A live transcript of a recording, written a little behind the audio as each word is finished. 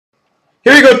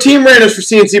Here we go, Team Randoms for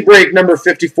C&C break number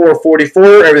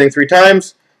 5444. Everything 3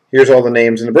 times. Here's all the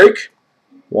names in the break.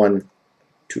 1,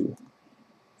 2,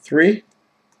 3.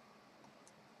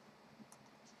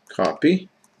 Copy.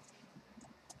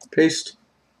 Paste.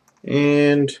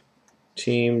 And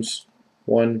teams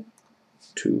 1,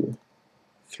 2,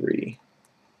 3.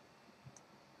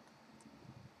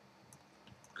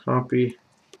 Copy.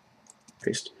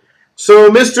 Paste. So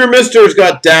Mister's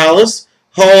got Dallas.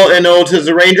 Hall and Oates has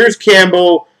the Rangers.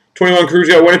 Campbell, 21 Cruz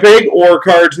got Winnipeg. Or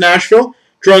Cards Nashville.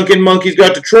 Drunken Monkey's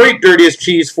got Detroit. Dirtiest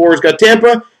Cheese 4's got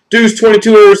Tampa. Deuce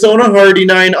 22 Arizona. Hardy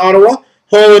 9 Ottawa.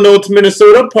 Hall and Oates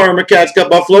Minnesota. Parma Cat's got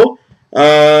Buffalo.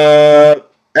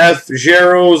 F.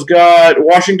 Gero's got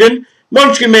Washington.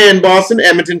 Munchkin Man Boston.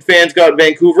 Edmonton Fans got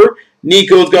Vancouver.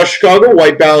 Nico's got Chicago.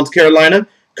 White Balance Carolina.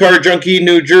 Card Junkie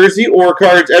New Jersey. Or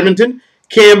Cards Edmonton.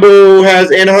 Campbell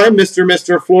has Anaheim.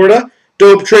 Mr. Florida.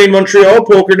 Dope Train Montreal.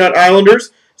 Poker Nut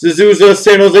Islanders. Zazuzza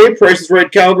San Jose. Price is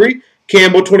Right Calgary.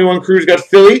 Campbell 21 Cruz got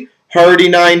Philly. Hardy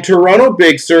 9 Toronto.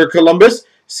 Big Sur Columbus.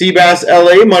 Seabass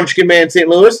LA. Munchkin Man St.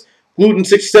 Louis. Gluten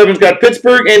 67's got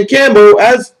Pittsburgh. And Campbell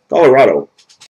as Colorado.